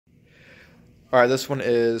All right, this one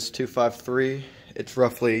is 253. It's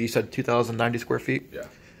roughly, you said 2,090 square feet? Yeah.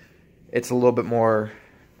 It's a little bit more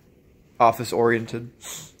office oriented.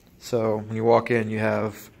 So when you walk in, you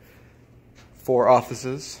have 4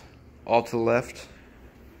 offices, all to the left.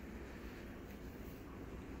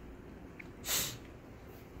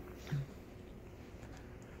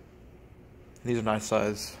 These are nice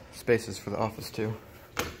size spaces for the office too.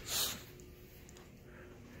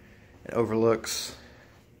 It overlooks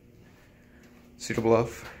Cedar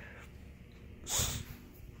Bluff.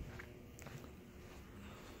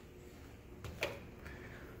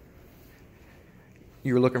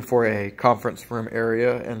 You're looking for a conference room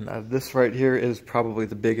area, and this right here is probably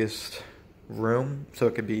the biggest room. So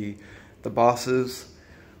it could be the boss's,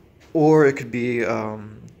 or it could be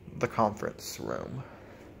the conference room.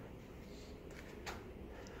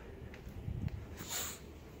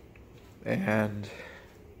 And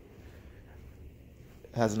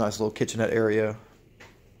it has a nice little kitchenette area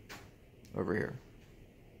over here.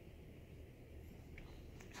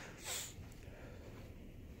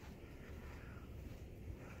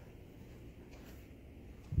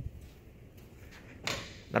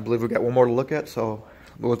 I believe we've got one more to look at, so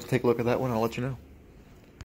we'll take a look at that one and I'll let you know.